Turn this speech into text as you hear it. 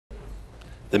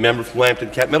The member from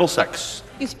Lambton-Kent-Middlesex.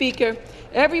 Thank you, Speaker.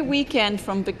 Every weekend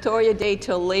from Victoria Day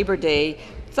till Labor Day,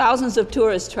 thousands of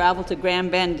tourists travel to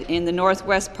Grand Bend in the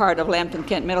northwest part of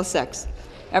Lambton-Kent-Middlesex.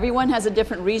 Everyone has a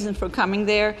different reason for coming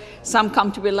there. Some come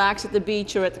to relax at the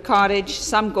beach or at the cottage.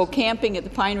 Some go camping at the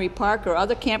Pinery Park or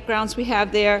other campgrounds we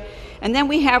have there. And then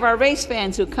we have our race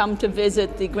fans who come to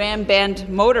visit the Grand Bend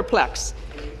Motorplex.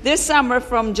 This summer,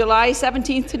 from July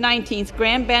 17th to 19th,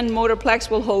 Grand Bend Motorplex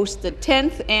will host the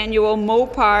 10th annual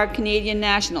Mopar Canadian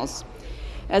Nationals.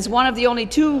 As one of the only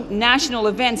two national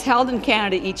events held in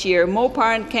Canada each year,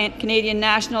 Mopar and Canadian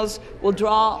Nationals will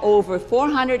draw over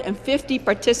 450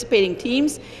 participating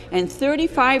teams and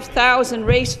 35,000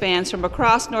 race fans from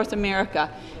across North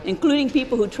America, including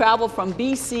people who travel from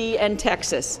BC and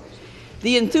Texas.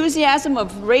 The enthusiasm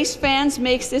of race fans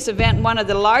makes this event one of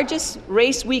the largest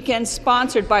race weekends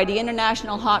sponsored by the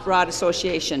International Hot Rod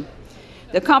Association.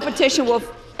 The competition will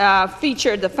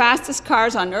feature the fastest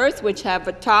cars on Earth, which have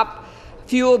a top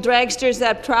fuel dragsters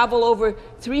that travel over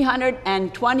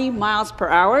 320 miles per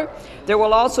hour. There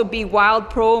will also be Wild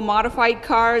Pro modified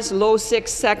cars, low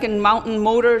 6-second mountain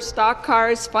motor stock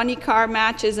cars, funny car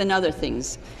matches, and other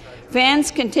things.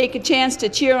 Fans can take a chance to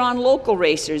cheer on local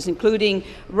racers, including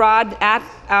Rob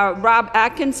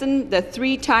Atkinson, the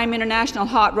three-time International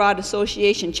Hot Rod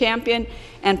Association champion,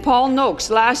 and Paul Noakes,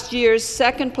 last year's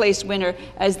second-place winner,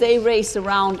 as they race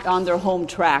around on their home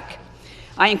track.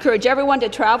 I encourage everyone to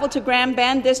travel to Grand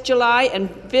Bend this July and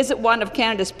visit one of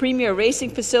Canada's premier racing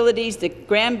facilities, the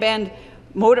Grand Bend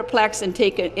Motorplex, and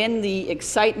take in the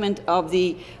excitement of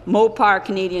the Mopar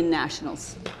Canadian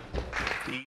Nationals.